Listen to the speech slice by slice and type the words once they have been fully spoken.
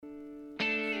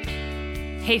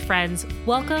Hey friends,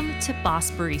 welcome to Boss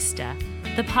Barista,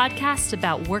 the podcast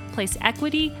about workplace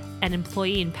equity and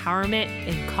employee empowerment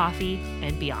in coffee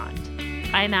and beyond.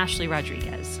 I'm Ashley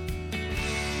Rodriguez.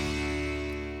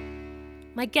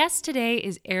 My guest today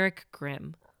is Eric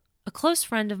Grimm, a close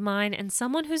friend of mine and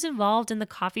someone who's involved in the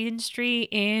coffee industry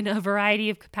in a variety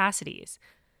of capacities.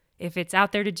 If it's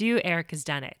out there to do, Eric has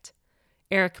done it.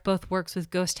 Eric both works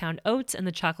with Ghost Town Oats and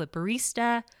the Chocolate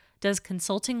Barista, does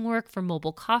consulting work for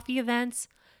mobile coffee events,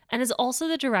 and is also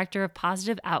the director of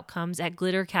positive outcomes at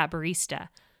Glitter Cat Barista,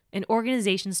 an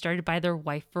organization started by their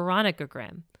wife Veronica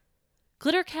Grimm.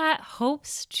 Glitter Cat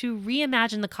hopes to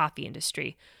reimagine the coffee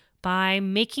industry by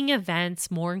making events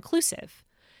more inclusive.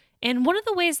 And one of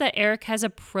the ways that Eric has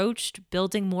approached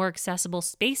building more accessible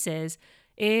spaces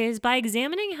is by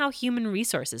examining how human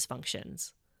resources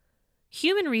functions.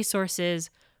 Human resources,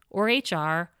 or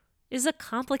HR, is a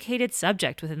complicated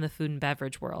subject within the food and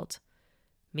beverage world.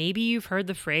 Maybe you've heard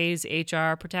the phrase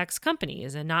HR protects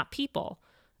companies and not people,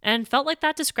 and felt like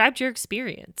that described your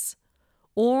experience.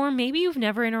 Or maybe you've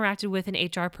never interacted with an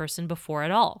HR person before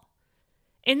at all.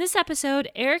 In this episode,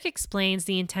 Eric explains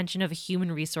the intention of a human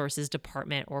resources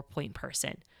department or point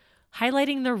person,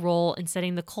 highlighting their role in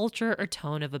setting the culture or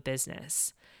tone of a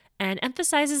business, and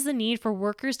emphasizes the need for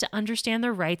workers to understand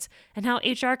their rights and how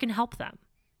HR can help them.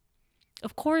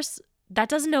 Of course, that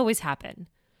doesn't always happen,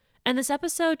 and this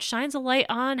episode shines a light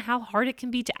on how hard it can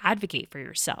be to advocate for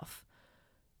yourself.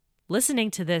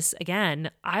 Listening to this again,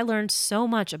 I learned so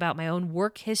much about my own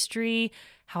work history,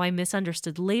 how I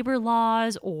misunderstood labor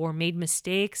laws or made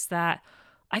mistakes that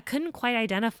I couldn't quite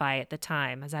identify at the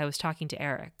time as I was talking to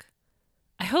Eric.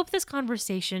 I hope this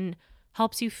conversation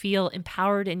helps you feel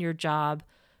empowered in your job,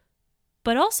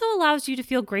 but also allows you to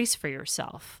feel grace for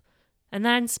yourself, and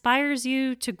that inspires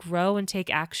you to grow and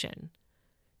take action.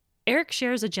 Eric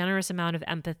shares a generous amount of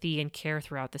empathy and care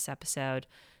throughout this episode,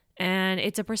 and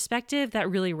it's a perspective that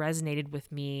really resonated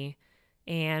with me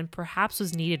and perhaps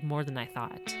was needed more than I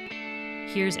thought.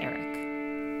 Here's Eric.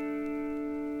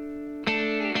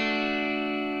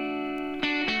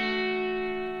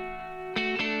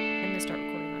 I'm going to start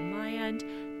recording on my end.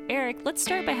 Eric, let's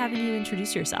start by having you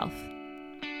introduce yourself.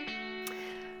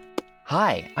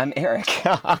 Hi, I'm Eric.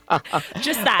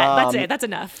 Just that. That's it. That's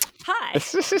enough. Hi.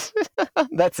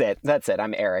 That's it.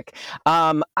 I'm Eric.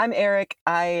 I'm Eric.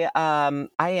 I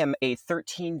am a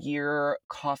 13-year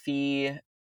coffee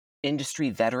industry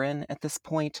veteran at this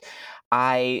point.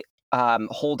 I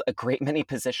hold a great many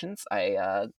positions.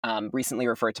 I recently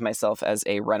referred to myself as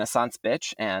a Renaissance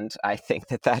bitch, and I think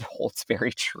that holds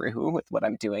very true with what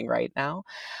I'm doing right now.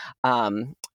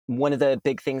 One of the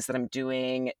big things that I'm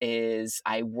doing is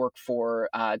I work for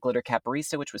Glitter Cat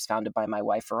Barista, which was founded by my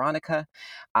wife, Veronica.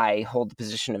 I hold the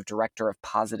position of Director of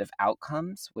Positive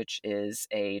Outcomes, which is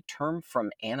a term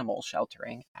from animal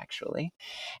sheltering, actually.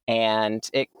 And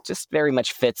it just very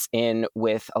much fits in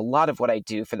with a lot of what I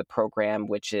do for the program,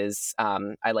 which is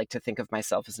I like to think of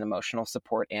myself as an emotional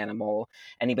support animal.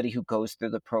 Anybody who goes through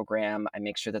the program, I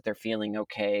make sure that they're feeling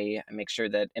okay. I make sure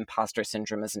that imposter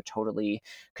syndrome isn't totally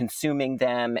consuming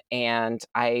them. And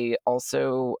I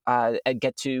also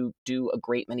get to do a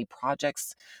great many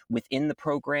projects within the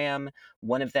program.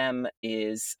 One of them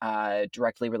is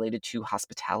directly related to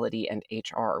hospitality and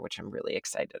HR, which I'm really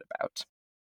excited about.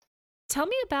 Tell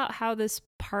me about how this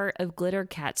part of Glitter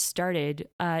Cat started.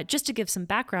 Just to give some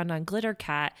background on Glitter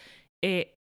Cat,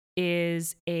 it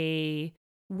is a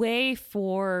way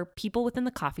for people within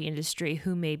the coffee industry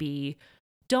who maybe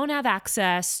don't have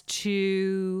access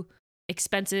to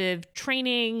expensive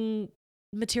training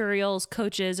materials,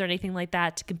 coaches, or anything like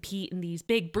that to compete in these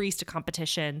big barista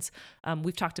competitions.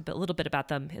 We've talked a little bit about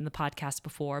them in the podcast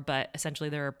before, but essentially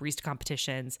there are barista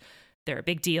competitions. They're a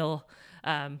big deal.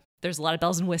 There's a lot of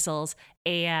bells and whistles,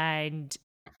 and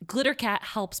Glitter Cat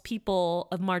helps people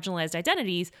of marginalized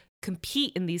identities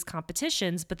compete in these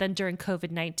competitions, but then during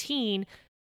COVID-19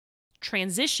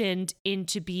 transitioned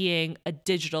into being a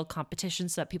digital competition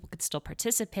so that people could still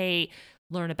participate,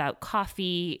 learn about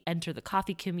coffee, enter the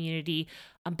coffee community.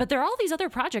 But there are all these other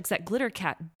projects that Glitter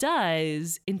Cat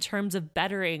does in terms of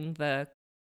bettering the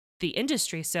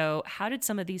industry. So how did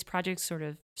some of these projects sort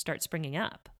of start springing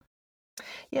up?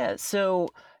 Yeah, so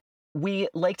we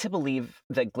like to believe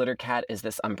that Glitter Cat is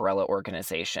this umbrella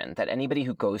organization, that anybody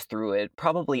who goes through it,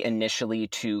 probably initially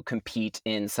to compete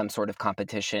in some sort of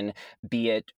competition,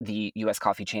 be it the US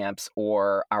Coffee Champs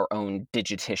or our own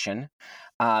Digitition,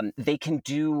 they can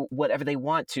do whatever they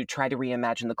want to try to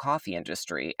reimagine the coffee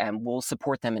industry, and we'll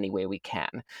support them any way we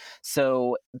can.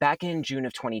 So back in June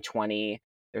of 2020,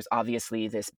 There's obviously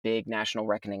this big national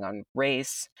reckoning on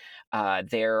race.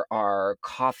 There are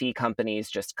coffee companies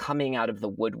just coming out of the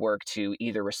woodwork to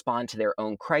either respond to their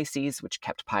own crises, which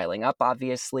kept piling up,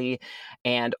 obviously,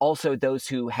 and also those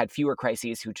who had fewer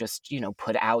crises who just,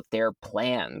 put out their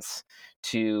plans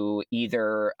to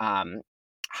either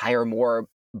hire more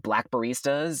Black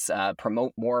baristas,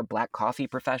 promote more Black coffee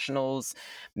professionals,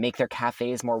 make their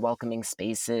cafes more welcoming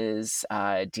spaces,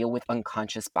 deal with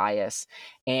unconscious bias.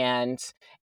 And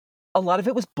a lot of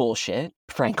it was bullshit,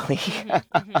 frankly. Hmm.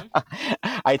 Hmm.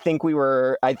 I think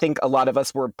a lot of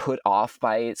us were put off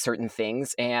by certain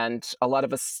things, and a lot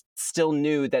of us still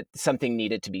knew that something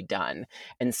needed to be done.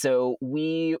 And so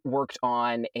we worked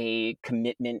on a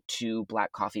commitment to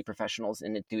Black coffee professionals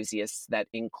and enthusiasts that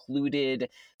included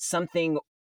something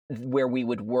where we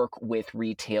would work with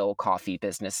retail coffee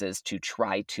businesses to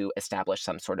try to establish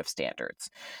some sort of standards.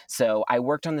 So I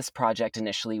worked on this project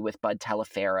initially with Bud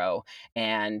Teleferro,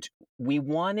 and we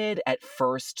wanted at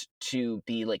first to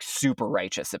be like super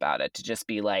righteous about it, to just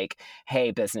be like,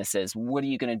 hey, businesses, what are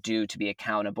you going to do to be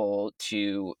accountable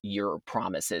to your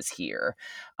promises here?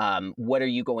 What are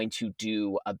you going to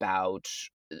do about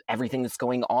everything that's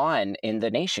going on in the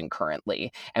nation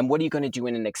currently? And what are you going to do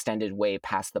in an extended way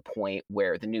past the point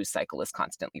where the news cycle is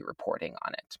constantly reporting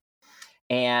on it?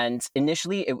 And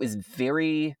initially, it was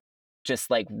very just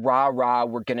like, rah, rah,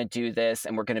 we're going to do this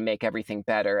and we're going to make everything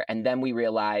better. And then we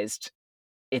realized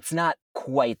it's not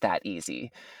quite that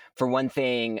easy. For one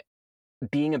thing,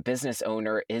 being a business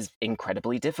owner is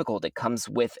incredibly difficult. It comes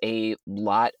with a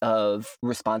lot of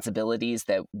responsibilities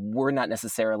that we're not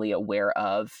necessarily aware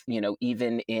of,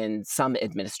 even in some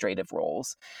administrative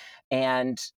roles.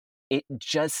 And it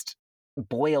just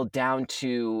boiled down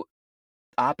to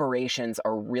operations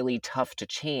are really tough to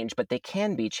change, but they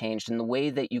can be changed. And the way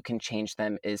that you can change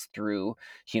them is through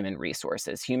human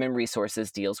resources. Human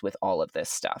resources deals with all of this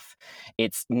stuff.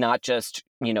 It's not just,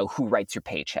 who writes your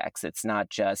paychecks. It's not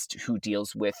just who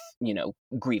deals with,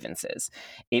 grievances.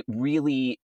 It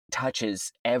really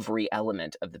touches every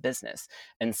element of the business.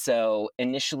 And so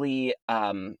initially,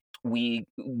 we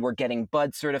were getting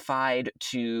Bud certified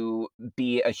to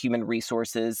be a human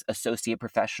resources associate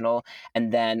professional.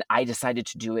 And then I decided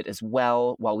to do it as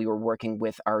well while we were working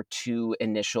with our two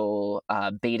initial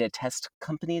beta test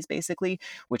companies, basically,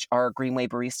 which are Greenway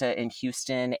Barista in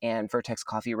Houston and Vertex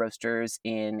Coffee Roasters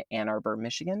in Ann Arbor,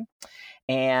 Michigan.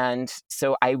 And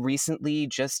so I recently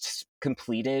just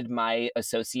completed my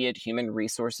associate human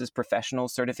resources professional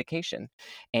certification.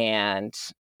 And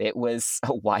it was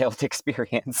a wild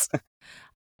experience.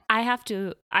 I have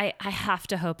to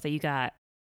hope that you got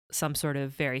some sort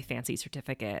of very fancy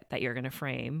certificate that you're going to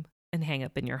frame and hang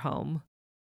up in your home.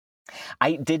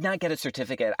 I did not get a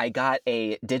certificate. I got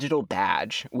a digital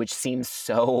badge, which seems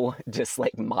so just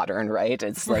like modern, right?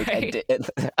 It's like Right.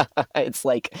 it's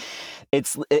like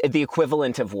it's the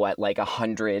equivalent of what, like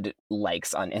 100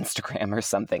 likes on Instagram or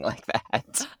something like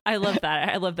that. I love that.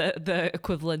 I love the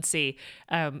equivalency.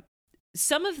 Um,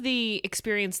 some of the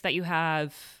experience that you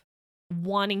have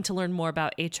wanting to learn more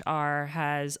about HR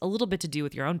has a little bit to do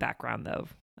with your own background, though.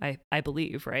 I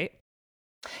believe, right?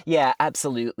 Yeah,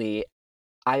 absolutely.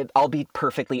 I'll be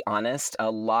perfectly honest.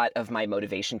 A lot of my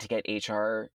motivation to get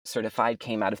HR certified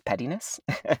came out of pettiness,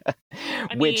 I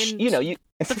which, mean, you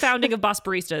the founding of Boss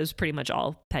Barista is pretty much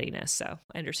all pettiness, so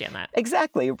I understand that.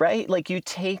 exactly, right? Like you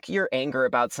take your anger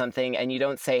about something and you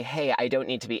don't say, hey, I don't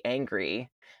need to be angry.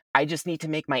 I just need to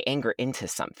make my anger into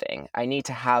something. I need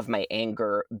to have my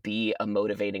anger be a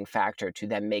motivating factor to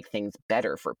then make things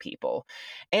better for people.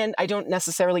 And I don't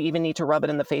necessarily even need to rub it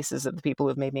in the faces of the people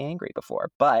who've made me angry before.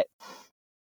 But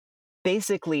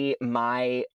basically,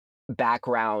 my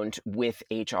background with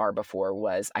HR before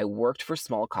was I worked for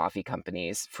small coffee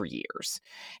companies for years,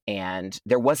 and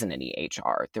there wasn't any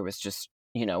HR. There was just,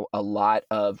 a lot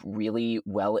of really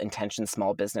well-intentioned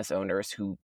small business owners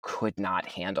who could not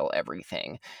handle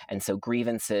everything. And so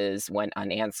grievances went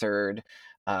unanswered.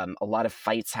 A lot of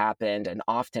fights happened, and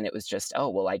often it was just, oh,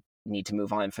 well, I need to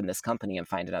move on from this company and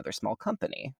find another small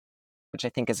company, which I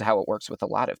think is how it works with a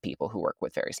lot of people who work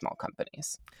with very small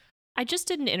companies. I just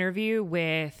did an interview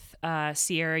with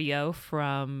Sierra Yo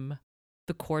from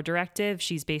the Core Directive.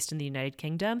 She's based in the United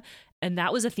Kingdom. And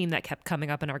that was a theme that kept coming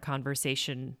up in our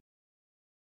conversation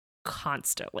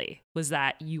constantly, was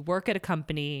that you work at a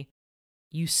company,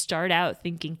 you start out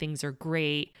thinking things are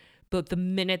great, but the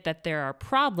minute that there are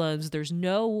problems, there's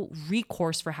no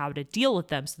recourse for how to deal with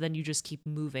them. So then you just keep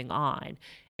moving on.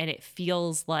 And it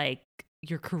feels like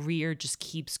your career just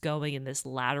keeps going in this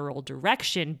lateral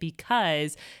direction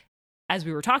because as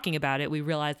we were talking about it, we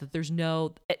realized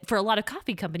that for a lot of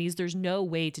coffee companies, there's no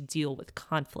way to deal with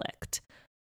conflict.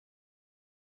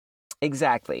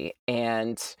 Exactly.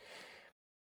 And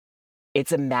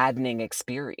it's a maddening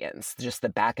experience, just the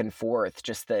back and forth,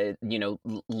 just the,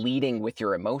 leading with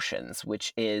your emotions,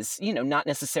 which is, not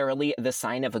necessarily the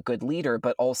sign of a good leader,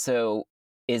 but also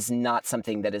is not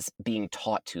something that is being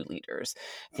taught to leaders.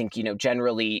 I think,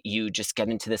 generally you just get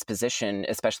into this position,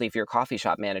 especially if you're a coffee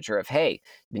shop manager, of, hey,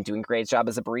 been doing a great job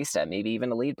as a barista, maybe even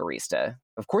a lead barista.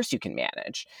 Of course you can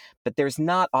manage, but there's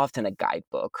not often a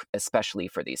guidebook, especially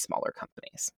for these smaller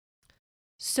companies.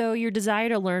 So, your desire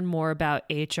to learn more about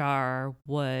HR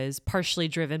was partially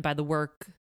driven by the work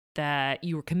that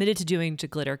you were committed to doing to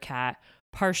Glittercat,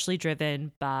 partially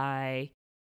driven by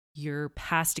your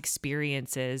past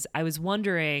experiences. I was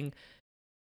wondering,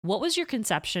 what was your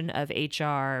conception of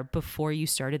HR before you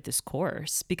started this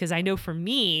course? Because I know for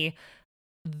me,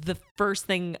 the first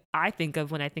thing I think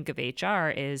of when I think of HR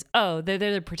is, oh, they're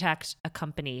there to protect a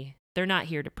company. They're not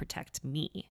here to protect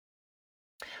me.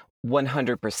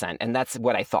 100%. And that's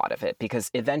what I thought of it, because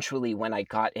eventually, when I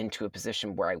got into a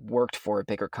position where I worked for a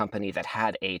bigger company that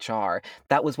had HR,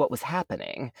 that was what was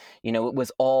happening. It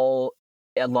was all,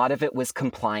 a lot of it was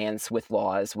compliance with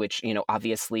laws, which,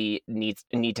 obviously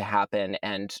need to happen.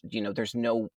 And, there's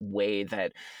no way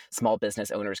that small business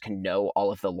owners can know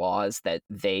all of the laws that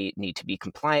they need to be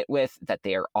compliant with, that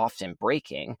they are often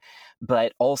breaking.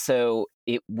 But also,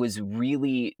 it was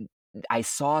really, I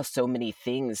saw so many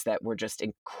things that were just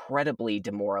incredibly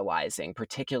demoralizing,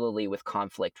 particularly with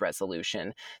conflict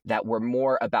resolution, that were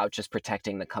more about just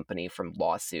protecting the company from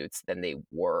lawsuits than they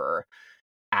were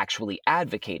actually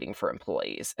advocating for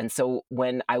employees. And so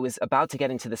when I was about to get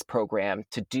into this program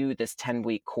to do this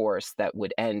 10-week course that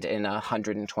would end in a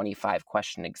 125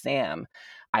 question exam,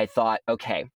 I thought,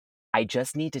 okay, I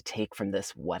just need to take from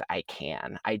this what I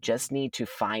can. I just need to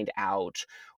find out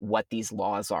what these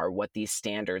laws are, what these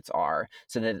standards are,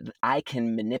 so that I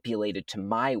can manipulate it to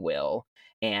my will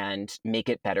and make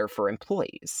it better for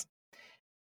employees.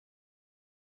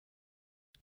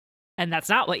 And that's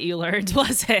not what you learned,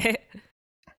 was it?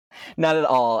 Not at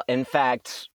all. In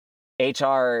fact,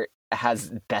 HR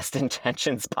has best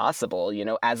intentions possible,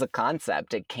 as a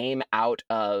concept. It came out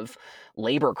of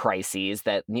labor crises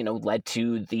that, led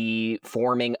to the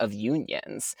forming of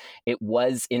unions. It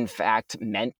was, in fact,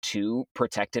 meant to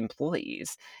protect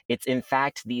employees. It's, in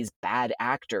fact, these bad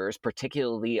actors,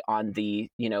 particularly on the,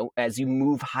 as you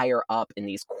move higher up in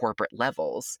these corporate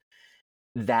levels,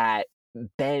 that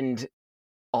bend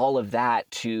all of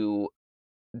that to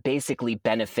basically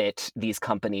benefit these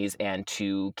companies and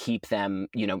to keep them,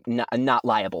 not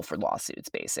liable for lawsuits,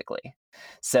 basically.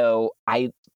 So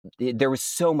there was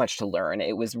so much to learn.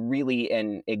 It was really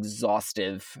an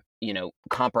exhaustive,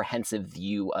 comprehensive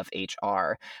view of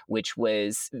HR, which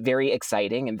was very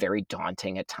exciting and very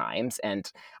daunting at times.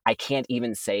 And I can't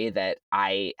even say that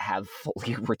I have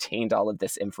fully retained all of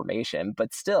this information,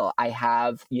 but still, I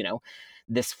have,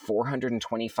 this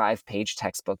 425-page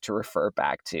textbook to refer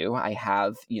back to. I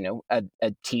have,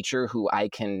 a teacher who I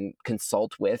can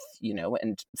consult with,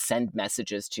 and send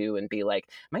messages to and be like,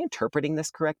 am I interpreting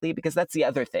this correctly? Because that's the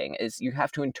other thing, is you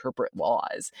have to interpret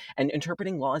laws. And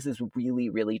interpreting laws is really,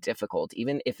 really difficult.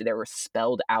 Even if they're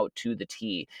spelled out to the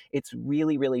T, it's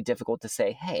really, really difficult to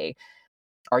say, hey,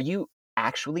 are you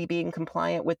actually being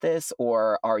compliant with this?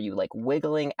 Or are you like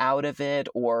wiggling out of it?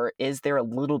 Or is there a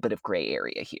little bit of gray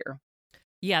area here?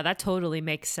 Yeah, that totally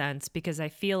makes sense because I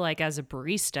feel like as a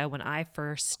barista, when I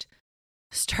first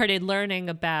started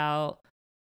learning about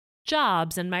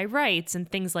jobs and my rights and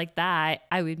things like that,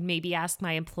 I would maybe ask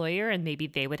my employer and maybe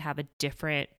they would have a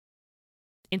different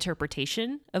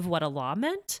interpretation of what a law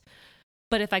meant.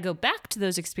 But if I go back to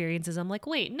those experiences, I'm like,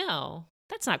 wait, no,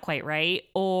 that's not quite right.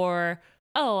 Or,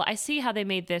 oh, I see how they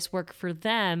made this work for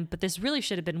them, but this really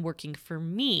should have been working for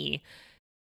me.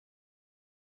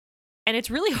 And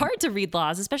it's really hard to read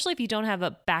laws, especially if you don't have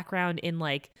a background in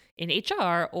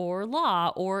HR or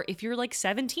law, or if you're like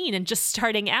 17 and just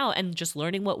starting out and just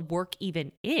learning what work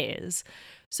even is.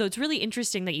 So it's really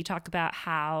interesting that you talk about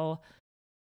how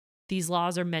these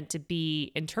laws are meant to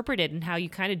be interpreted and how you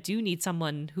kind of do need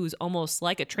someone who's almost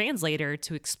like a translator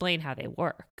to explain how they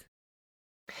work.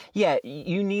 Yeah,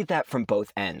 you need that from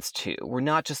both ends too. We're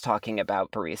not just talking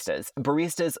about baristas.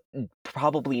 Baristas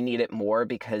probably need it more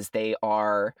because they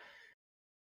are,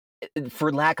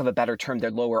 for lack of a better term,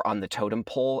 they're lower on the totem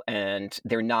pole and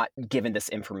they're not given this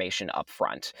information up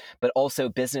front. But also,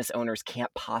 business owners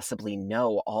can't possibly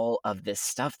know all of this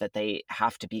stuff that they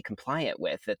have to be compliant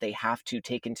with, that they have to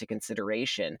take into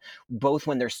consideration, both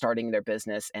when they're starting their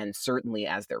business and certainly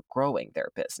as they're growing their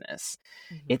business.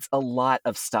 Mhm. It's a lot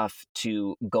of stuff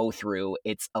to go through.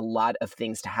 It's a lot of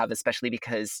things to have, especially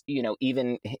because,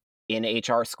 even in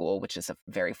HR school, which is a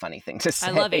very funny thing to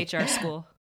I love say, HR school.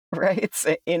 right?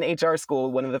 In HR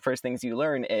school, one of the first things you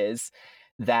learn is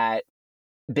that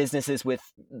businesses with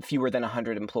fewer than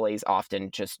 100 employees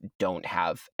often just don't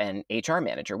have an HR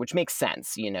manager, which makes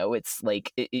sense. It's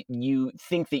like you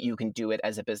think that you can do it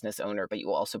as a business owner, but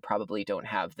you also probably don't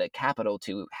have the capital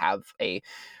to have a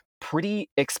pretty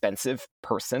expensive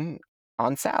person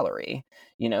on salary,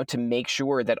 to make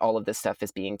sure that all of this stuff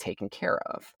is being taken care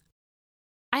of.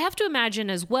 I have to imagine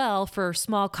as well for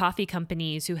small coffee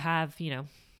companies who have,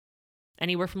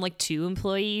 anywhere from like 2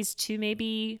 employees to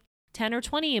maybe 10 or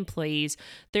 20 employees,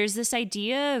 there's this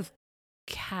idea of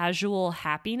casual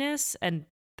happiness. And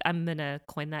I'm going to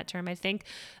coin that term, I think,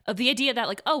 of the idea that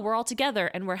like, oh, we're all together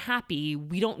and we're happy.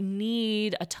 We don't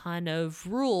need a ton of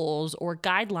rules or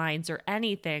guidelines or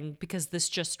anything because this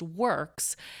just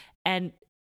works. And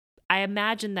I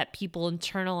imagine that people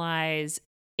internalize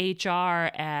HR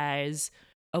as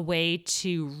a way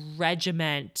to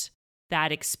regiment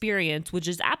that experience, which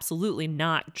is absolutely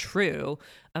not true.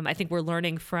 I think we're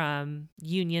learning from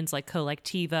unions like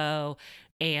Colectivo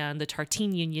and the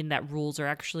Tartine Union that rules are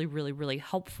actually really, really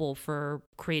helpful for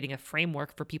creating a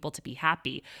framework for people to be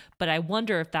happy. But I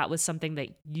wonder if that was something that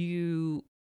you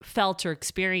felt or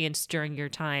experienced during your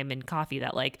time in coffee,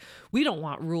 that like, we don't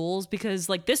want rules because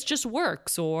like this just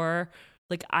works, or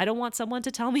like, I don't want someone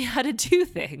to tell me how to do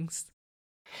things.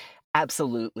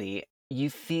 Absolutely. You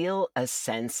feel a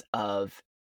sense of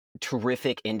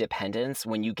terrific independence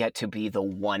when you get to be the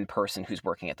one person who's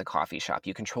working at the coffee shop.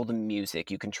 You control the music,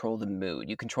 you control the mood,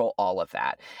 you control all of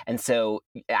that. And so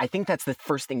I think that's the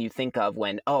first thing you think of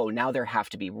when, oh, now there have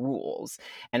to be rules.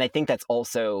 And I think that's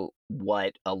also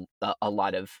what a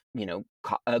lot of,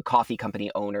 coffee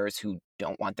company owners who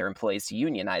don't want their employees to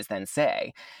unionize then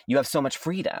say. You have so much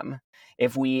freedom.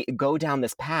 If we go down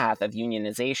this path of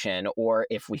unionization, or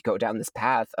if we go down this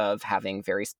path of having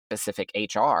very specific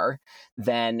HR,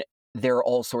 then there are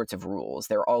all sorts of rules.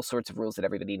 There are all sorts of rules that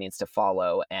everybody needs to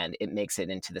follow, and it makes it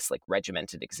into this like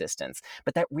regimented existence.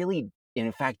 But that really,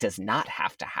 in fact, does not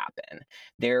have to happen.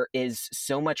 There is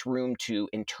so much room to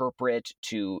interpret,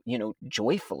 to,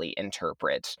 joyfully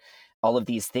interpret all of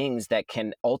these things that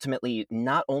can ultimately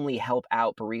not only help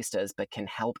out baristas, but can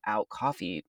help out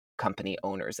coffee company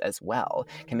owners as well,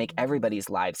 can make everybody's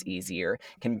lives easier,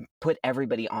 can put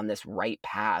everybody on this right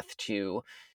path to,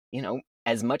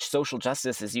 as much social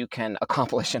justice as you can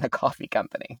accomplish in a coffee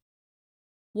company.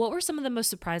 What were some of the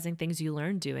most surprising things you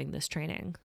learned doing this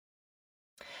training?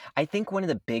 I think one of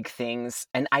the big things,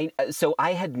 and I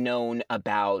had known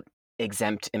about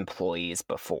exempt employees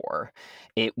before.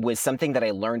 It was something that I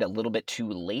learned a little bit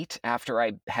too late after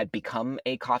I had become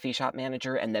a coffee shop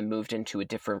manager and then moved into a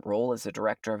different role as a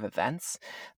director of events,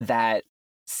 that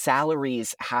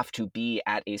salaries have to be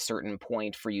at a certain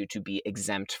point for you to be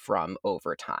exempt from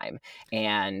overtime.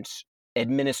 And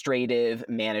administrative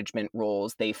management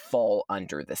roles, they fall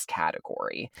under this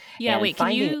category. Yeah, And wait, can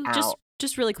finding you out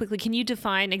just really quickly, can you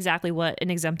define exactly what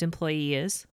an exempt employee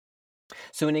is?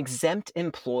 So an exempt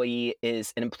employee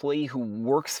is an employee who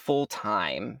works full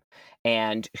time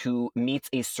and who meets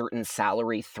a certain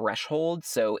salary threshold.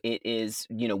 So it is,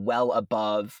 well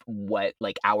above what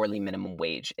like hourly minimum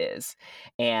wage is.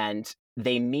 And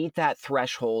they meet that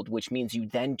threshold, which means you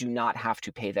then do not have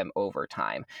to pay them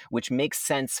overtime, which makes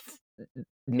sense.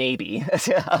 Maybe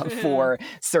for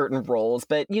certain roles,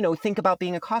 but think about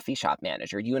being a coffee shop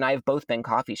manager. You and I have both been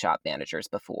coffee shop managers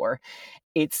before.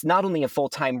 It's not only a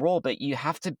full-time role, but you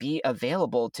have to be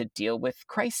available to deal with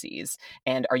crises.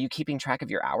 And are you keeping track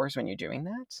of your hours when you're doing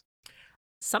that?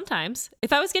 Sometimes.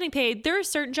 If I was getting paid, there are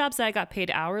certain jobs that I got paid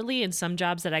hourly and some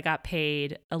jobs that I got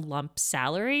paid a lump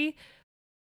salary.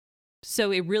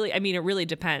 So it really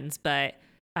depends. But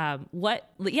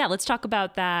let's talk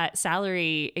about that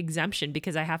salary exemption,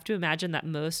 because I have to imagine that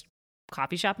most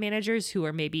coffee shop managers who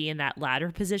are maybe in that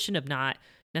latter position of not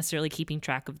necessarily keeping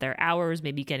track of their hours,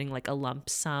 maybe getting like a lump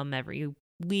sum every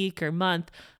week or month,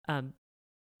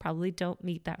 probably don't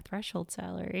meet that threshold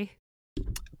salary.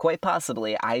 Quite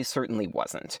possibly. I certainly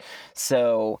wasn't.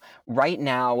 So right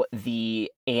now,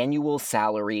 the annual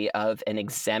salary of an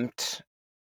exempt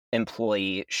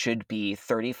employee should be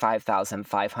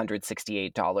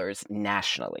 $35,568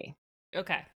 nationally.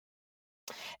 Okay.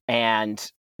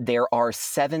 And there are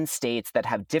 7 states that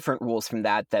have different rules from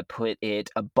that put it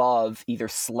above either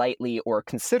slightly or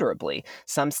considerably.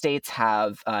 Some states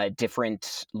have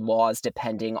different laws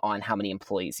depending on how many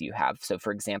employees you have. So,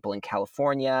 for example, in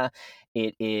California,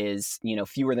 it is,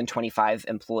 fewer than 25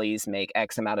 employees make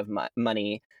X amount of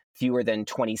money, fewer than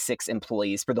 26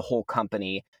 employees for the whole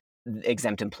company,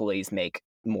 exempt employees make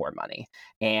more money.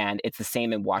 And it's the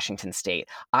same in Washington state.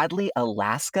 Oddly,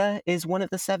 Alaska is one of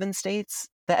the 7 states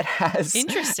that has a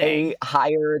Interesting.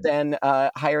 higher than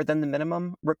the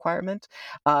minimum requirement.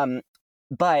 Um,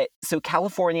 but so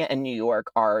California and New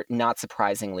York are not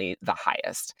surprisingly the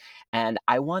highest. And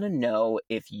I want to know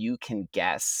if you can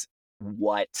guess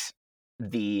what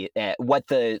what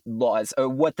the laws or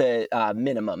what the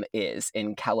minimum is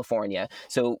in California.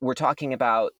 So we're talking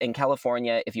about in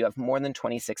California, if you have more than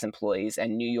 26 employees,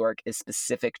 and New York is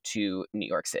specific to New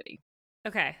York City.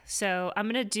 Okay, so I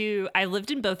lived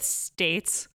in both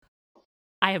states.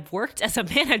 I have worked as a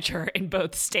manager in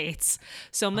both states.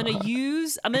 So I'm going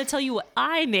to tell you what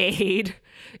I made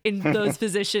in those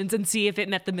positions and see if it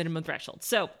met the minimum threshold.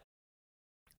 So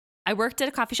I worked at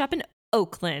a coffee shop in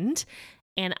Oakland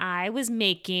and I was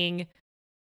making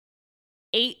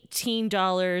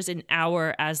 $18 an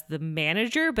hour as the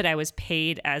manager, but I was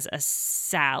paid as a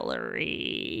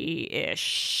salary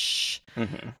ish.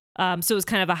 Mhm. So it was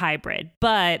kind of a hybrid,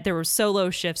 but there were solo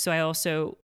shifts. So I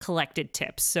also collected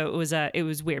tips. So it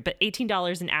was weird, but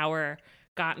 $18 an hour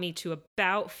got me to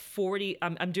about 40.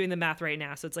 I'm doing the math right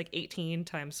now. So it's like 18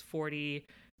 times 40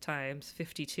 times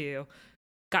 52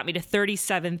 got me to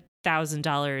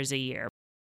 $37,000 a year.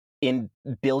 In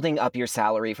building up your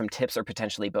salary from tips or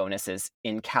potentially bonuses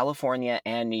in California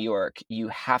and New York, you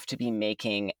have to be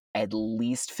making at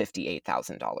least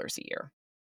 $58,000 a year.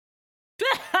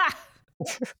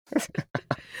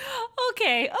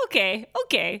 Okay.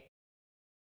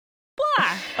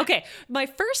 Blah. Okay. My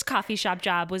first coffee shop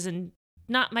job was in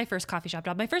not my first coffee shop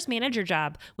job. My first manager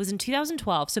job was in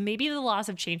 2012. So maybe the laws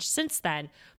have changed since then,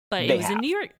 but it They was in have.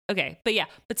 New York. Okay. But yeah,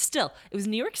 but still, it was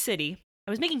New York City.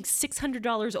 I was making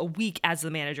 $600 a week as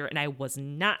the manager and I was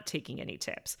not taking any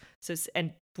tips.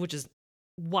 And which is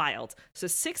wild. So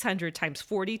 600 times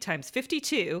 40 times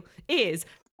 52 is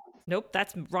nope,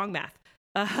 that's wrong math.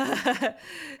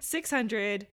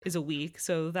 600 is a week.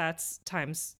 So that's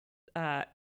times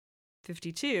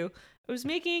 52, I was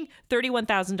making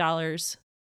 $31,000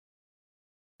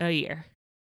 a year.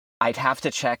 I'd have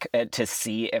to check to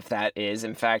see if that is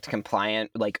in fact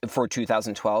compliant, like for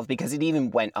 2012, because it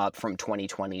even went up from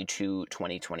 2020 to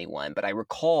 2021. But I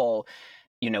recall,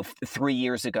 3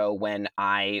 years ago when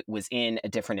I was in a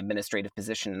different administrative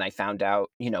position and I found out,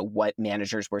 what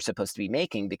managers were supposed to be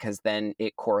making, because then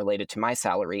it correlated to my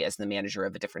salary as the manager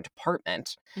of a different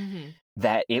department, Mm-hmm.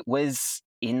 that it was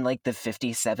in like the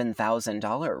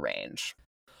 $57,000 range.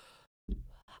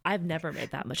 I've never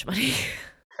made that much money.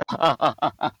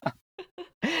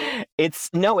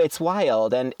 It's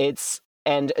wild, and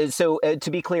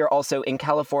to be clear, also in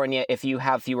California, if you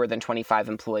have fewer than 25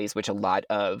 employees, which a lot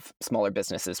of smaller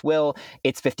businesses will,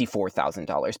 it's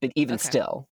 $54,000. But even Okay.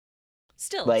 still,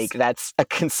 Still, like that's a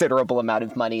considerable amount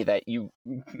of money that you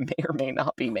may or may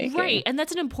not be right. making. And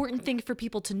that's an important thing for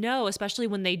people to know, especially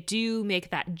when they do make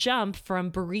that jump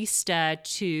from barista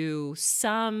to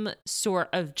some sort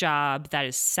of job that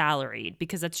is salaried,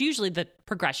 because that's usually the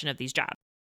progression of these jobs.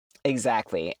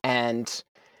 Exactly, and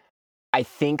I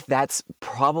think that's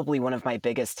probably one of my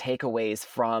biggest takeaways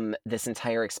from this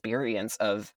entire experience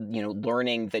of,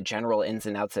 learning the general ins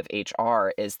and outs of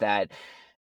HR is that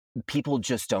people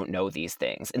just don't know these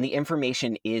things. And the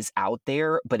information is out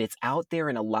there, but it's out there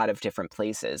in a lot of different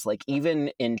places. Like even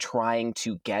in trying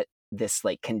to get this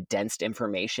like condensed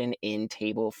information in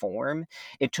table form,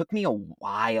 it took me a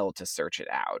while to search it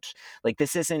out. Like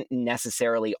this isn't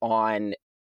necessarily on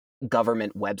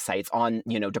government websites, on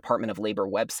Department of Labor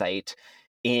website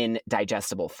in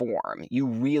digestible form. You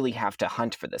really have to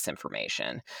hunt for this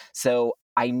information. So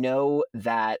I know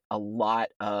that a lot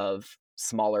of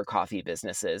smaller coffee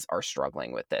businesses are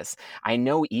struggling with this. I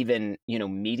know even,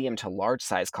 medium to large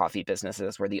size coffee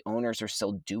businesses where the owners are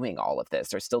still doing all of this,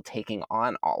 they're still taking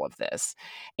on all of this.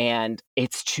 And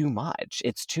it's too much.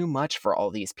 It's too much for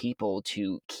all these people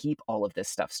to keep all of this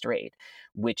stuff straight,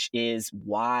 which is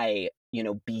why,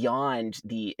 beyond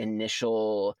the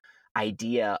initial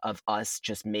idea of us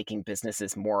just making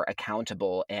businesses more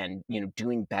accountable and,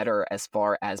 doing better as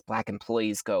far as Black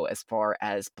employees go, as far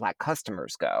as Black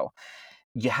customers go,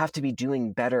 you have to be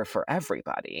doing better for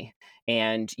everybody.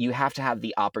 And you have to have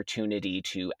the opportunity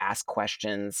to ask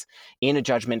questions in a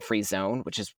judgment free zone,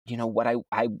 which is, what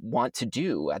I want to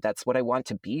do. That's what I want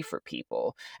to be for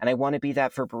people. And I want to be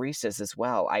that for baristas as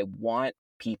well. I want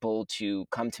people to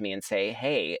come to me and say,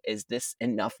 hey, is this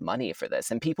enough money for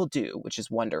this? And people do, which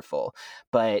is wonderful.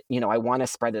 But, I want to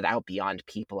spread it out beyond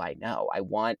people I know. I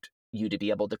want you to be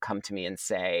able to come to me and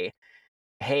say,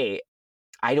 hey,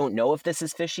 I don't know if this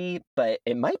is fishy, but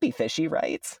it might be fishy,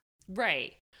 right?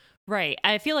 Right. Right.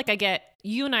 I feel like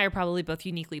you and I are probably both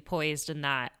uniquely poised in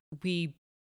that we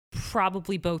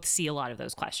probably both see a lot of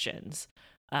those questions.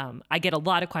 I get a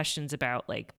lot of questions about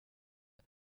like,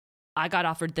 I got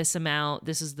offered this amount.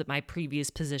 This is my previous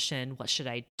position. What should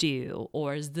I do?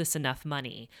 Or is this enough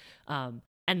money?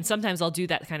 And sometimes I'll do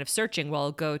that kind of searching where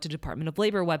I'll go to Department of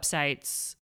Labor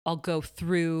websites. I'll go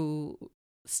through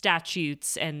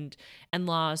statutes and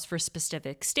laws for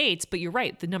specific states. But you're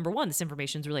right. The number one, this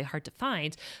information is really hard to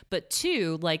find. But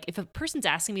two, like if a person's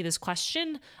asking me this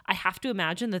question, I have to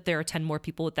imagine that there are 10 more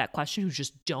people with that question who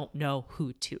just don't know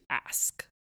who to ask.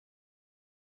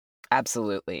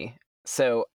 Absolutely.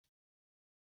 So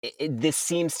this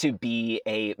seems to be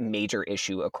a major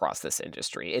issue across this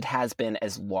industry. It has been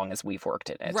as long as we've worked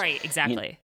in it. Right,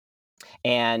 exactly.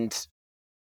 And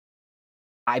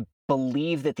I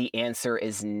believe that the answer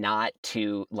is not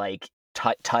to like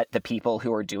tut the people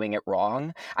who are doing it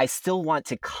wrong. I still want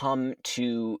to come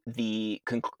to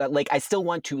I still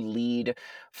want to lead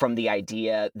from the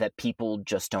idea that people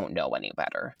just don't know any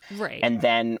better. Right. And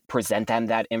then present them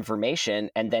that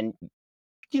information and then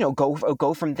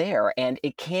go from there. And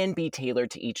it can be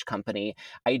tailored to each company.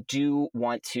 I do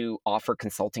want to offer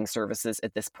consulting services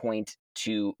at this point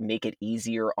to make it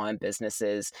easier on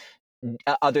businesses,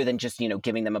 other than just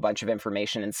giving them a bunch of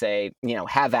information and say,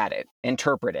 have at it,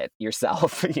 interpret it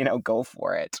yourself. Go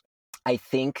for it. I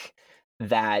think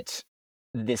that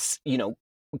this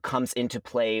comes into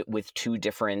play with two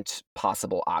different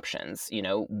possible options.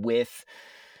 With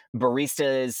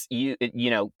baristas,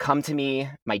 come to me,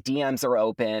 my DMs are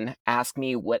open, ask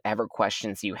me whatever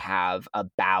questions you have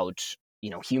about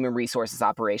human resources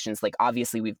operations. Like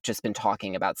obviously we've just been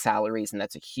talking about salaries, and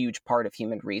that's a huge part of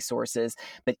human resources,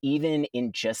 but even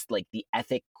in just like the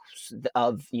ethics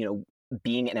of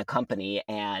being in a company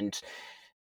and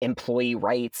employee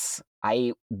rights,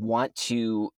 I want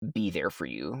to be there for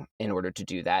you in order to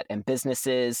do that. And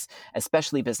businesses,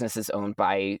 especially businesses owned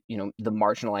by the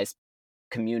marginalized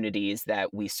communities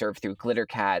that we serve through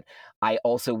GlitterCat, I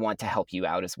also want to help you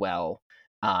out as well.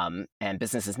 And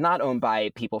businesses not owned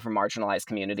by people from marginalized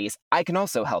communities, I can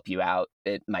also help you out.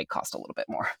 It might cost a little bit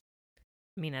more.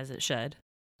 I mean, as it should.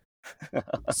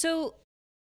 So,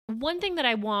 one thing that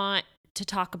I want to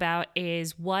talk about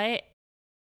is what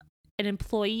an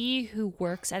employee who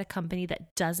works at a company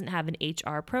that doesn't have an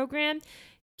HR program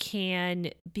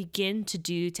can begin to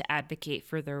do to advocate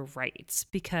for their rights,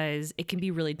 because it can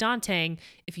be really daunting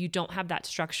if you don't have that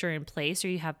structure in place, or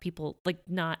you have people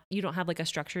you don't have like a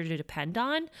structure to depend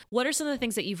on. What are some of the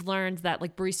things that you've learned that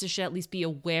like baristas should at least be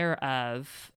aware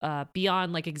of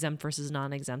beyond like exempt versus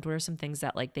non-exempt? What are some things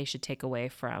that like they should take away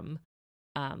from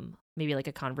maybe like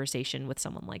a conversation with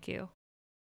someone like you?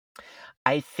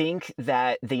 I think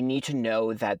that they need to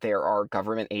know that there are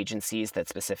government agencies that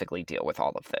specifically deal with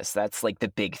all of this. That's like the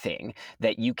big thing,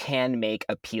 that you can make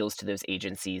appeals to those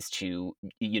agencies to,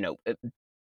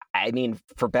 I mean,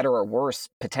 for better or worse,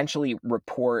 potentially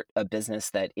report a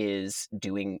business that is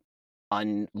doing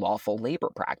unlawful labor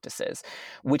practices,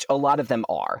 which a lot of them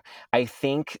are. I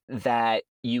think that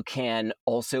you can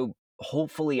also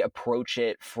hopefully approach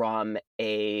it from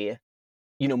a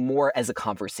more as a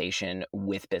conversation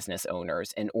with business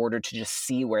owners in order to just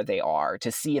see where they are,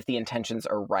 to see if the intentions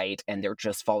are right and they're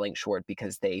just falling short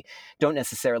because they don't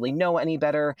necessarily know any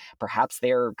better. Perhaps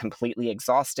they're completely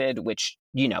exhausted, which,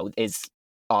 is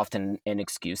often an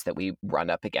excuse that we run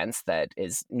up against that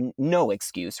is no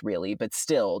excuse really, but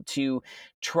still to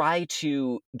try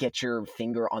to get your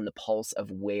finger on the pulse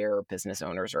of where business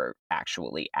owners are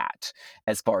actually at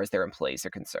as far as their employees are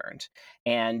concerned.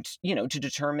 And, to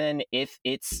determine if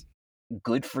it's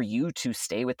good for you to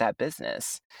stay with that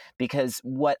business. Because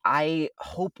what I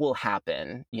hope will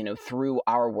happen, through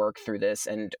our work through this,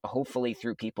 and hopefully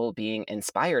through people being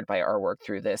inspired by our work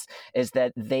through this, is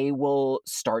that they will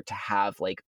start to have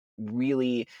like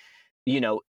really, you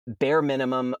know, bare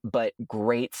minimum but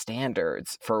great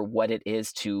standards for what it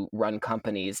is to run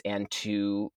companies and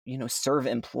to, serve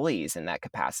employees in that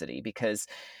capacity, because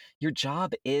your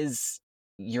job is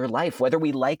your life, whether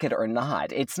we like it or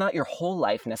not. It's not your whole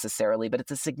life necessarily, but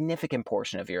it's a significant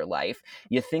portion of your life.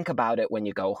 You think about it when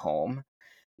you go home.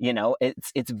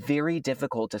 It's very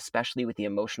difficult, especially with the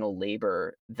emotional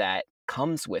labor that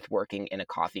comes with working in a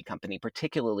coffee company,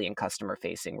 particularly in customer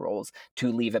facing roles,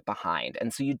 to leave it behind.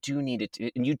 And so you do need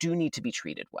it and you do need to be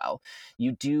treated well.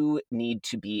 You do need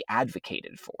to be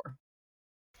advocated for.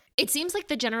 It seems like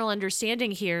the general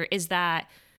understanding here is that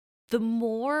the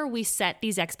more we set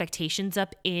these expectations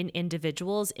up in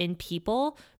individuals, in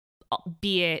people,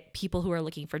 be it people who are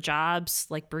looking for jobs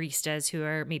like baristas who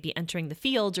are maybe entering the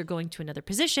field or going to another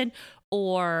position,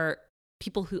 or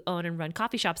people who own and run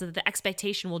coffee shops, that the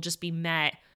expectation will just be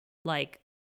met like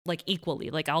like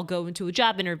equally. Like I'll go into a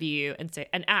job interview and say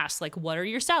and ask like, what are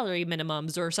your salary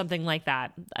minimums or something like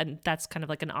that. And that's kind of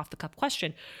like an off the cuff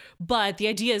question. But the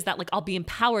idea is that like I'll be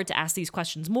empowered to ask these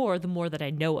questions more the more that I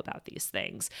know about these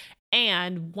things.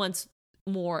 And once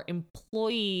more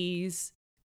employees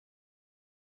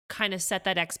kind of set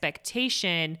that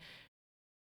expectation,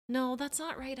 no, that's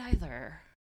not right either.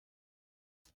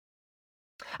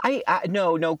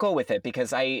 No, go with it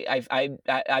because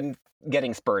I'm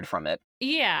getting spurred from it.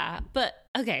 Yeah, but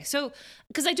okay, so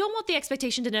because I don't want the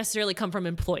expectation to necessarily come from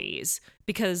employees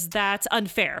because that's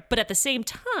unfair. But at the same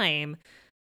time,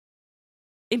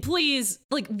 employees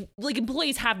like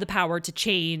employees have the power to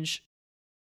change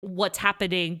what's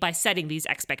happening by setting these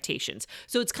expectations.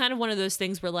 So it's kind of one of those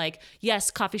things where like,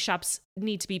 yes, coffee shops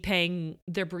need to be paying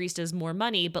their baristas more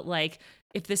money, but like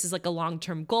if this is like a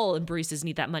long-term goal and baristas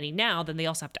need that money now, then they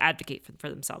also have to advocate for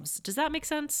themselves. Does that make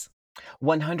sense?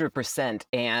 100%.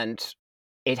 And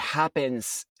it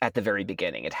happens at the very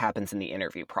beginning. It happens in the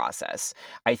interview process.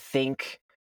 I think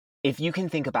if you can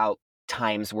think about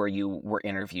times where you were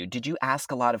interviewed, did you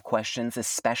ask a lot of questions,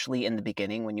 especially in the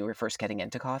beginning when you were first getting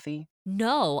into coffee?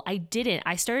 No, I didn't.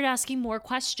 I started asking more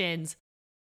questions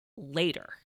later.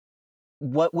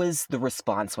 What was the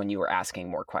response when you were asking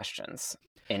more questions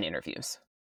in interviews?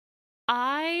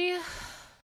 I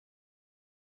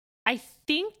I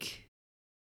think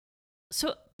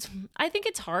so I think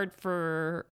it's hard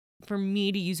for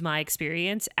me to use my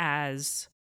experience as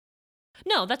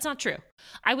no, that's not true.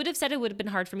 I would have said it would have been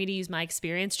hard for me to use my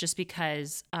experience just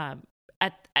because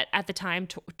at the time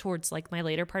towards like my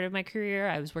later part of my career,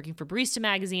 I was working for Barista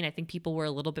Magazine. I think people were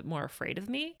a little bit more afraid of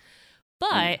me. Mm.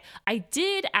 But I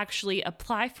did actually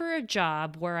apply for a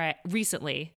job where I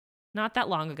recently, not that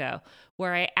long ago,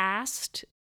 where I asked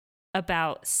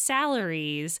about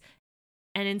salaries.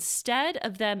 And instead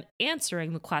of them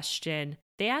answering the question,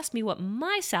 they asked me what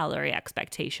my salary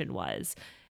expectation was.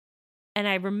 And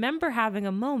I remember having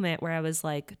a moment where I was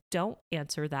like, don't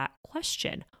answer that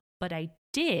question. But I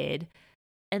did.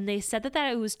 And they said that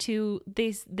it was too,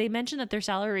 they mentioned that their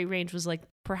salary range was like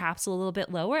perhaps a little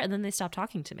bit lower. And then they stopped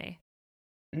talking to me.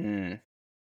 Mm.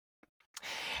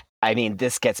 I mean,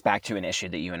 this gets back to an issue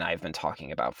that you and I have been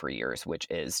talking about for years, which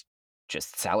is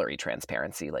just salary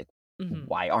transparency. Like, Hmm.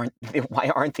 why aren't why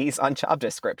aren't these on job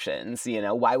descriptions?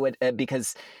 Why would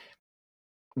because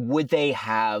would they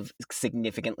have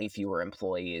significantly fewer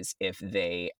employees if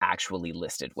they actually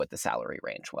listed what the salary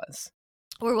range was?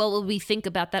 Or what would we think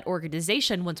about that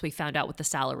organization once we found out what the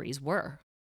salaries were?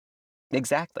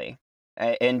 Exactly.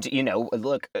 And,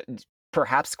 look,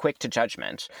 perhaps quick to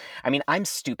judgment. I mean, I'm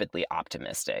stupidly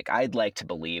optimistic. I'd like to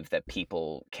believe that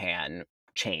people can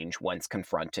change once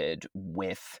confronted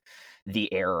with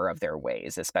the error of their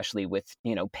ways, especially with,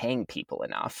 paying people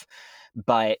enough.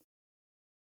 But,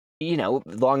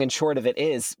 long and short of it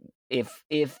is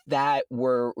if that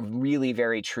were really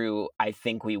very true, I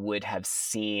think we would have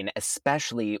seen,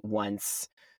 especially once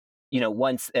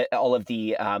all of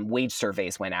the wage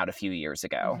surveys went out a few years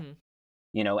ago,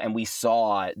 Hmm. and we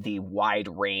saw the wide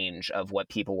range of what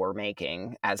people were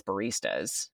making as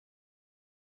baristas.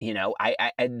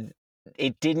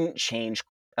 It didn't change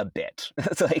a bit.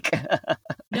 It's like,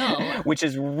 No. which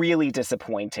is really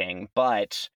disappointing,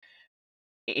 but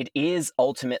it is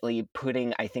ultimately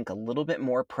putting, I think, a little bit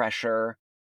more pressure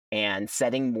and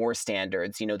setting more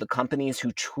standards. The companies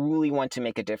who truly want to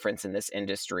make a difference in this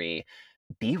industry,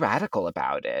 be radical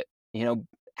about it.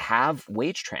 Have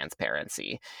wage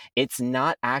transparency. It's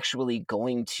not actually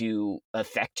going to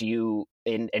affect you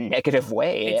in a negative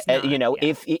way. It's not. Yeah.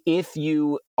 If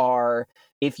you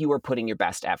are putting your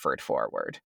best effort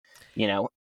forward. You know.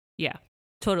 Yeah,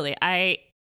 totally. I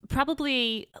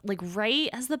probably like right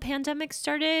as the pandemic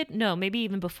started, no, maybe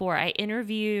even before, I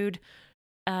interviewed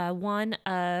one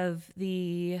of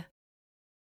the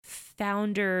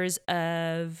founders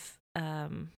of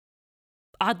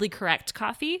Oddly Correct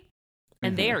Coffee,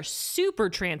 and they Hmm. are super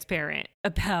transparent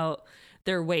about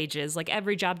their wages. Like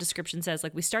every job description says,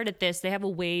 like we start at this, they have a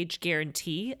wage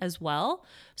guarantee as well.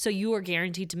 So you are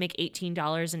guaranteed to make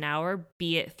 $18 an hour,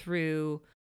 be it through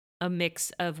a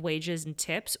mix of wages and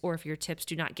tips, or if your tips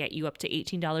do not get you up to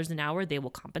 $18 an hour, they will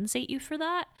compensate you for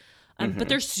that. But Hmm.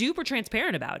 they're super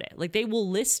transparent about it. Like they will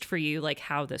list for you like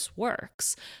how this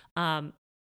works. Um,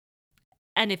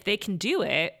 and if they can do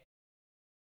it,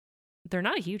 they're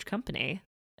not a huge company.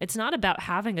 It's not about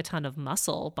having a ton of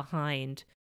muscle behind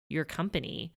your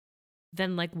company.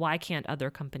 Then like why can't other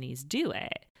companies do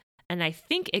it? And I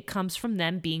think it comes from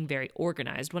them being very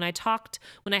organized. When I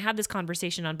had this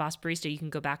conversation on Boss Barista, you can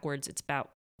go backwards. It's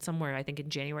about somewhere, I think, in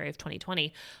January of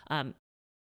 2020. Um,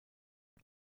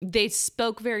 they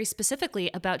spoke very specifically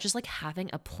about just like having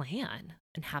a plan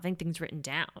and having things written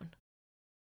down.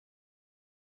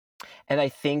 And I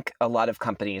think a lot of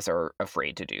companies are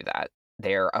afraid to do that.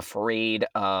 They're afraid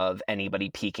of anybody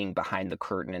peeking behind the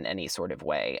curtain in any sort of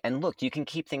way. And look, you can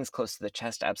keep things close to the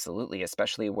chest, absolutely,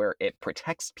 especially where it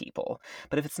protects people.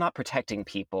 But if it's not protecting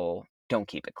people, don't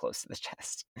keep it close to the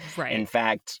chest. In Right.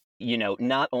 fact,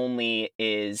 not only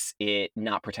is it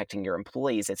not protecting your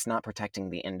employees, it's not protecting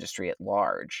the industry at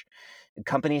large.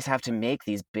 Companies have to make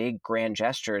these big grand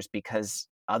gestures because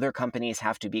other companies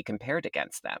have to be compared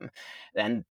against them.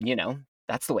 And,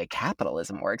 that's the way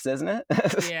capitalism works, isn't it?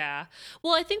 Yeah.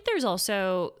 Well, I think there's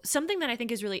also something that I think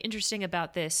is really interesting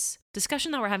about this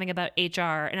discussion that we're having about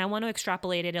HR, and I want to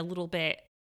extrapolate it a little bit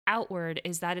outward,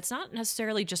 is that it's not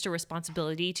necessarily just a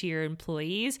responsibility to your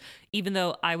employees, even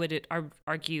though I would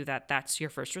argue that that's your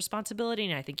first responsibility,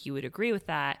 and I think you would agree with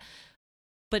that.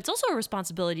 But it's also a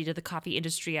responsibility to the coffee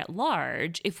industry at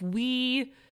large. If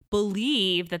we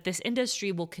believe that this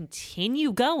industry will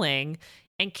continue going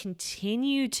and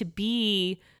continue to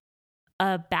be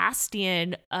a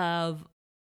bastion of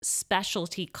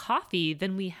specialty coffee,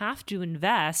 then we have to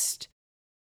invest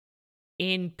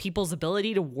in people's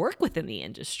ability to work within the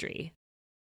industry.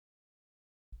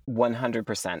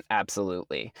 100%,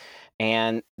 absolutely.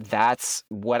 And that's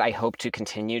what I hope to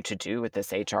continue to do with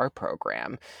this HR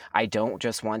program. I don't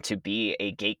just want to be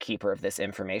a gatekeeper of this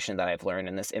information that I've learned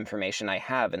and this information I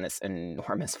have in this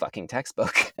enormous fucking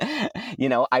textbook.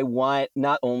 I want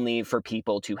not only for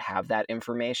people to have that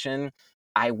information,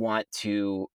 I want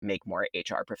to make more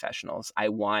HR professionals. I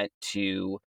want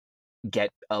to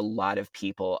get a lot of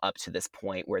people up to this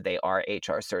point where they are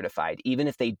HR certified, even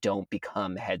if they don't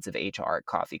become heads of HR at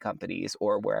coffee companies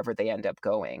or wherever they end up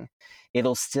going.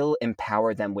 It'll still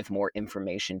empower them with more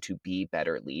information to be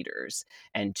better leaders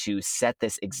and to set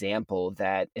this example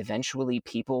that eventually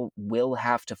people will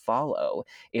have to follow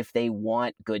if they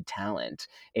want good talent,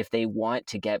 if they want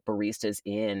to get baristas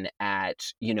in at,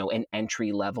 an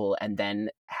entry level and then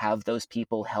have those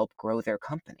people help grow their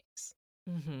companies.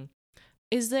 Mm-hmm.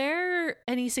 Is there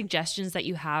any suggestions that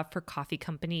you have for coffee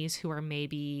companies who are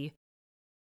maybe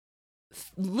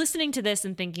listening to this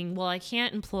and thinking, well, I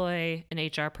can't employ an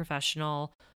HR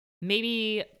professional.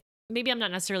 Maybe I'm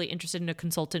not necessarily interested in a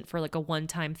consultant for like a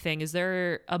one-time thing. Is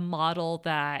there a model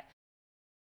that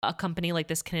a company like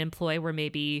this can employ where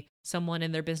maybe someone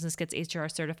in their business gets HR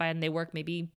certified and they work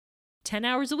maybe 10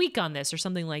 hours a week on this or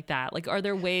something like that? Like, are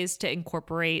there ways to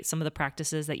incorporate some of the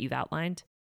practices that you've outlined?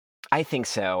 I think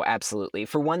so, absolutely.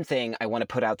 For one thing, I want to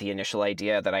put out the initial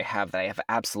idea that I have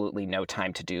absolutely no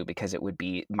time to do because it would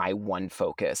be my one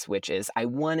focus, which is I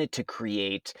wanted to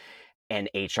create an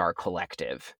HR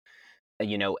collective.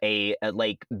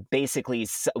 Like basically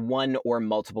one or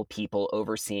multiple people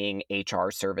overseeing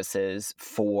HR services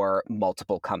for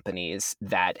multiple companies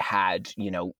that had,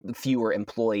 fewer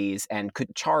employees and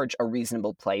could charge a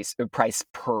reasonable price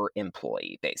per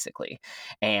employee, basically.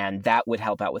 And that would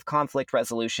help out with conflict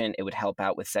resolution. It would help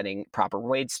out with setting proper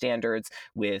wage standards,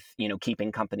 with,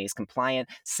 keeping companies compliant.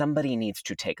 Somebody needs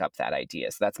to take up that idea.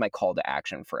 So that's my call to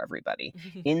action for everybody.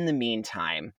 In the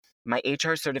meantime, my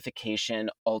HR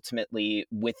certification ultimately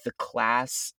with the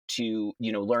class to,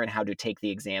 learn how to take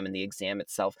the exam and the exam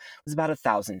itself was about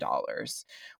 $1,000,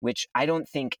 which I don't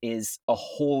think is a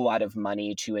whole lot of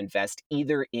money to invest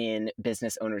either in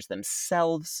business owners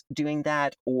themselves doing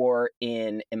that or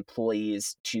in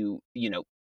employees to,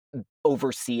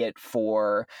 oversee it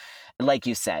for, like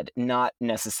you said, not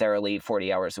necessarily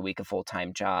 40 hours a week, a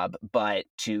full-time job, but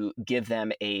to give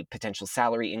them a potential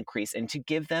salary increase and to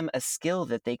give them a skill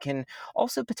that they can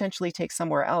also potentially take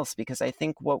somewhere else. Because I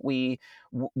think what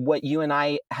you and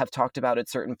I have talked about at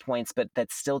certain points, but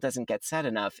that still doesn't get said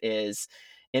enough, is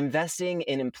investing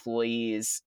in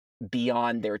employees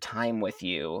beyond their time with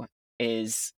you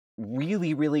is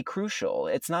really, really crucial.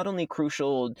 It's not only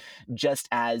crucial just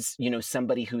as,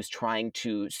 somebody who's trying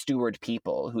to steward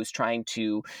people, who's trying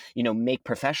to, make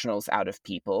professionals out of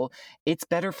people. It's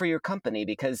better for your company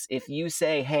because if you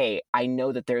say, hey, I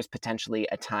know that there's potentially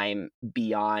a time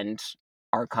beyond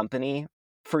our company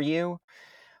for you,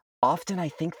 often I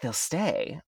think they'll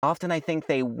stay. Often I think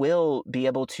they will be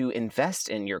able to invest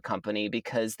in your company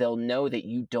because they'll know that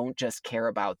you don't just care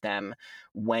about them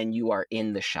when you are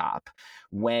in the shop,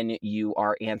 when you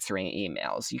are answering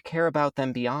emails. You care about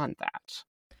them beyond that.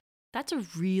 That's a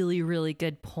really, really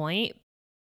good point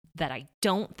that I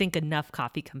don't think enough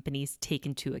coffee companies take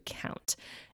into account.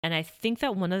 And I think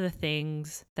that one of the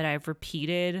things that I've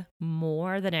repeated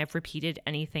more than I've repeated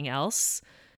anything else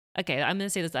Okay, I'm going to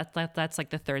say this. That's like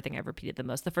the third thing I've repeated the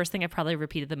most. The first thing I've probably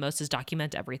repeated the most is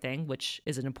document everything, which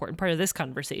is an important part of this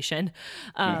conversation.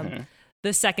 Um, Mm-hmm.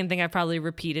 the second thing I've probably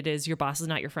repeated is your boss is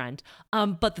not your friend.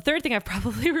 But the third thing I've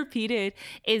probably repeated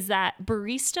is that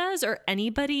baristas or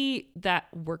anybody that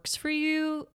works for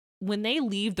you, when they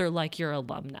leave, they're like your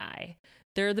alumni.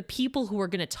 They're the people who are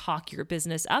going to talk your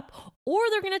business up, or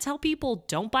they're going to tell people,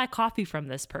 don't buy coffee from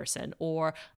this person,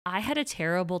 or I had a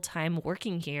terrible time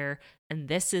working here, and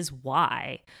this is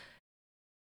why.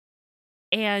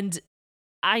 And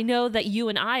I know that you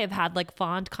and I have had like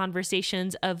fond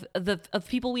conversations of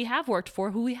people we have worked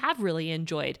for who we have really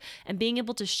enjoyed, and being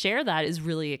able to share that is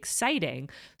really exciting.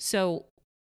 So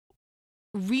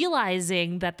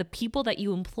realizing that the people that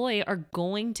you employ are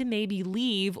going to maybe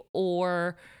leave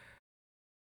or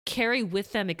carry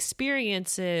with them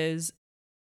experiences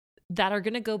that are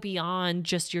going to go beyond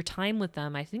just your time with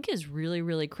them, I think is really,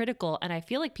 really critical. And I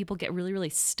feel like people get really,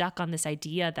 really stuck on this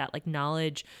idea that like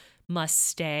knowledge must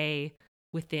stay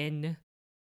within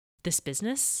this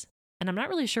business. And I'm not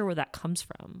really sure where that comes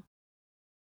from.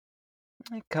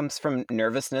 It comes from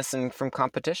nervousness and from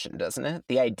competition, doesn't it?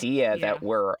 The idea Yeah. that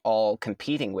we're all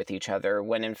competing with each other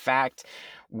when in fact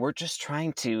we're just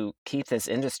trying to keep this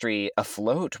industry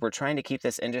afloat. We're trying to keep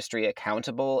this industry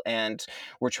accountable and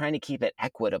we're trying to keep it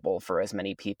equitable for as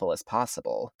many people as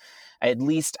possible. At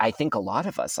least I think a lot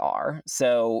of us are.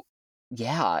 So,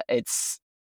 yeah,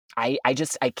 I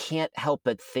can't help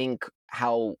but think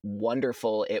how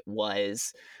wonderful it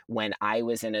was when I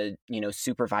was in a,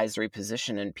 supervisory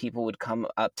position and people would come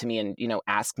up to me and,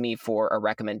 ask me for a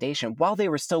recommendation while they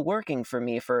were still working for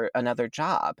me for another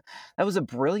job. That was a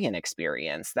brilliant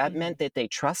experience. That Mm-hmm. meant that they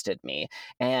trusted me.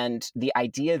 And the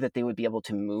idea that they would be able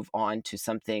to move on to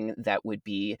something that would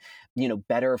be,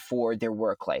 better for their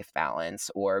work-life balance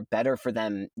or better for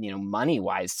them,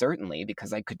 money-wise, certainly,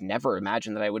 because I could never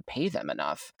imagine that I would pay them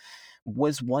enough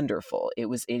was wonderful. It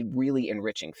was a really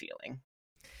enriching feeling.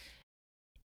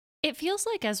 It feels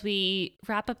like as we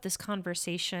wrap up this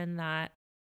conversation that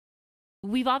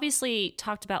we've obviously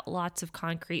talked about lots of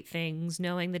concrete things,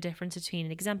 knowing the difference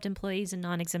between exempt employees and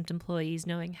non-exempt employees,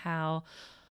 knowing how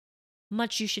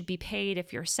much you should be paid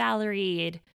if you're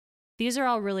salaried. These are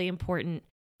all really important,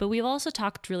 but we've also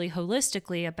talked really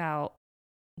holistically about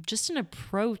just an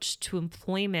approach to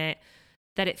employment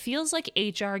that it feels like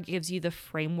HR gives you the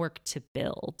framework to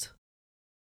build.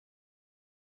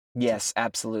 Yes,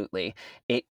 absolutely.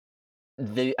 It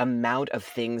The amount of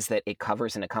things that it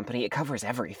covers in a company, it covers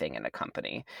everything in a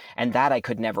company. And that I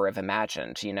could never have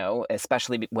imagined,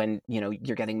 especially when,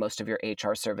 you're getting most of your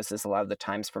HR services a lot of the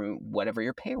times from whatever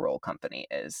your payroll company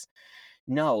is.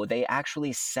 No, they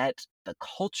actually set the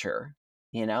culture,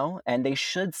 and they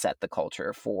should set the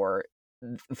culture for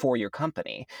your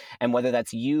company. And whether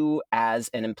that's you as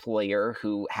an employer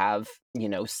who have,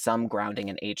 some grounding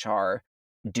in HR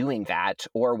doing that,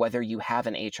 or whether you have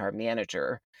an HR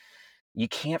manager, you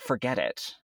can't forget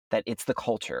it. That it's the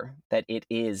culture, that it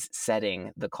is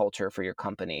setting the culture for your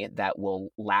company that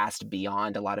will last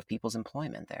beyond a lot of people's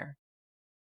employment there.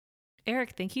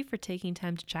 Eric, thank you for taking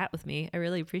time to chat with me. I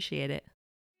really appreciate it.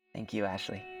 Thank you,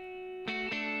 Ashley.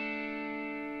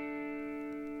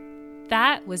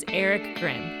 That was Eric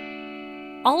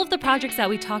Grimm. All of the projects that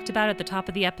we talked about at the top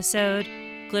of the episode,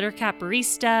 Glitter Cat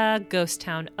Barista, Ghost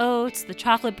Town Oats, The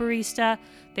Chocolate Barista,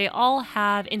 they all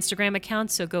have Instagram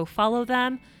accounts, so go follow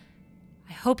them.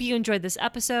 I hope you enjoyed this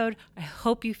episode. I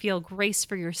hope you feel grace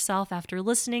for yourself after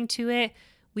listening to it.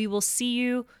 We will see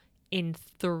you in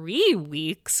 3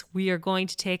 weeks. We are going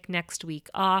to take next week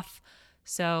off,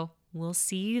 so we'll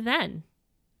see you then.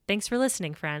 Thanks for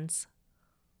listening, friends.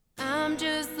 I'm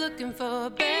just looking for a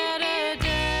better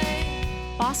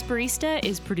day. Boss Barista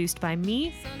is produced by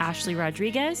me, Ashley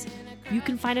Rodriguez. You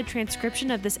can find a transcription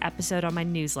of this episode on my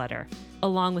newsletter,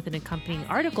 along with an accompanying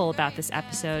article about this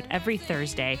episode every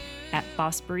Thursday at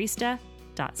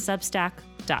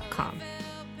bossbarista.substack.com.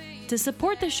 To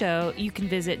support the show, you can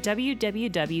visit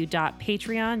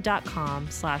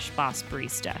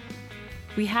www.patreon.com/bossbarista.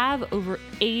 We have over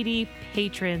 80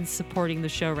 patrons supporting the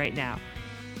show right now,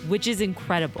 which is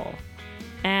incredible.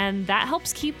 And that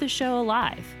helps keep the show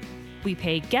alive. We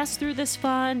pay guests through this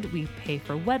fund, we pay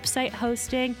for website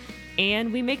hosting,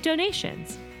 and we make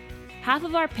donations. Half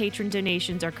of our patron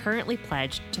donations are currently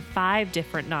pledged to 5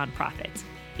 different nonprofits,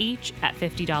 each at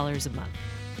 $50 a month.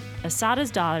 Asada's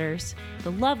Daughters,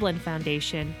 the Loveland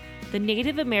Foundation, the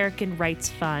Native American Rights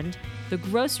Fund, the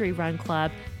Grocery Run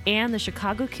Club, and the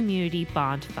Chicago Community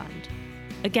Bond Fund.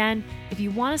 Again, if you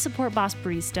want to support Boss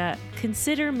Barista,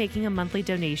 consider making a monthly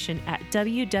donation at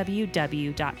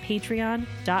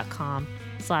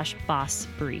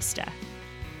www.patreon.com/bossbarista.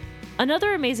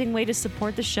 Another amazing way to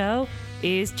support the show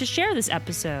is to share this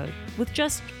episode with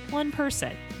just one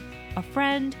person. A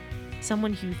friend,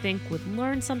 someone you think would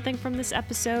learn something from this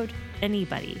episode,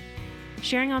 anybody.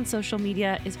 Sharing on social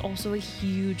media is also a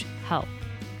huge help,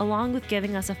 along with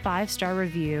giving us a 5-star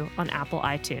review on Apple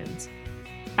iTunes.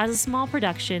 As a small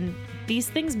production, these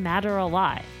things matter a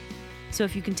lot. So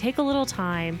if you can take a little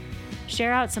time,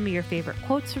 share out some of your favorite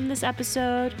quotes from this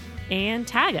episode, and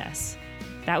tag us.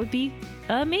 That would be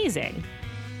amazing.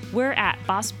 We're at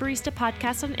Boss Barista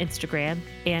Podcast on Instagram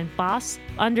and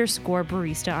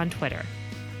boss_barista on Twitter.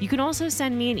 You can also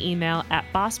send me an email at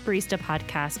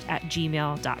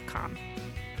bossbaristapodcast@gmail.com.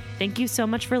 Thank you so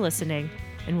much for listening,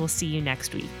 and we'll see you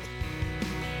next week.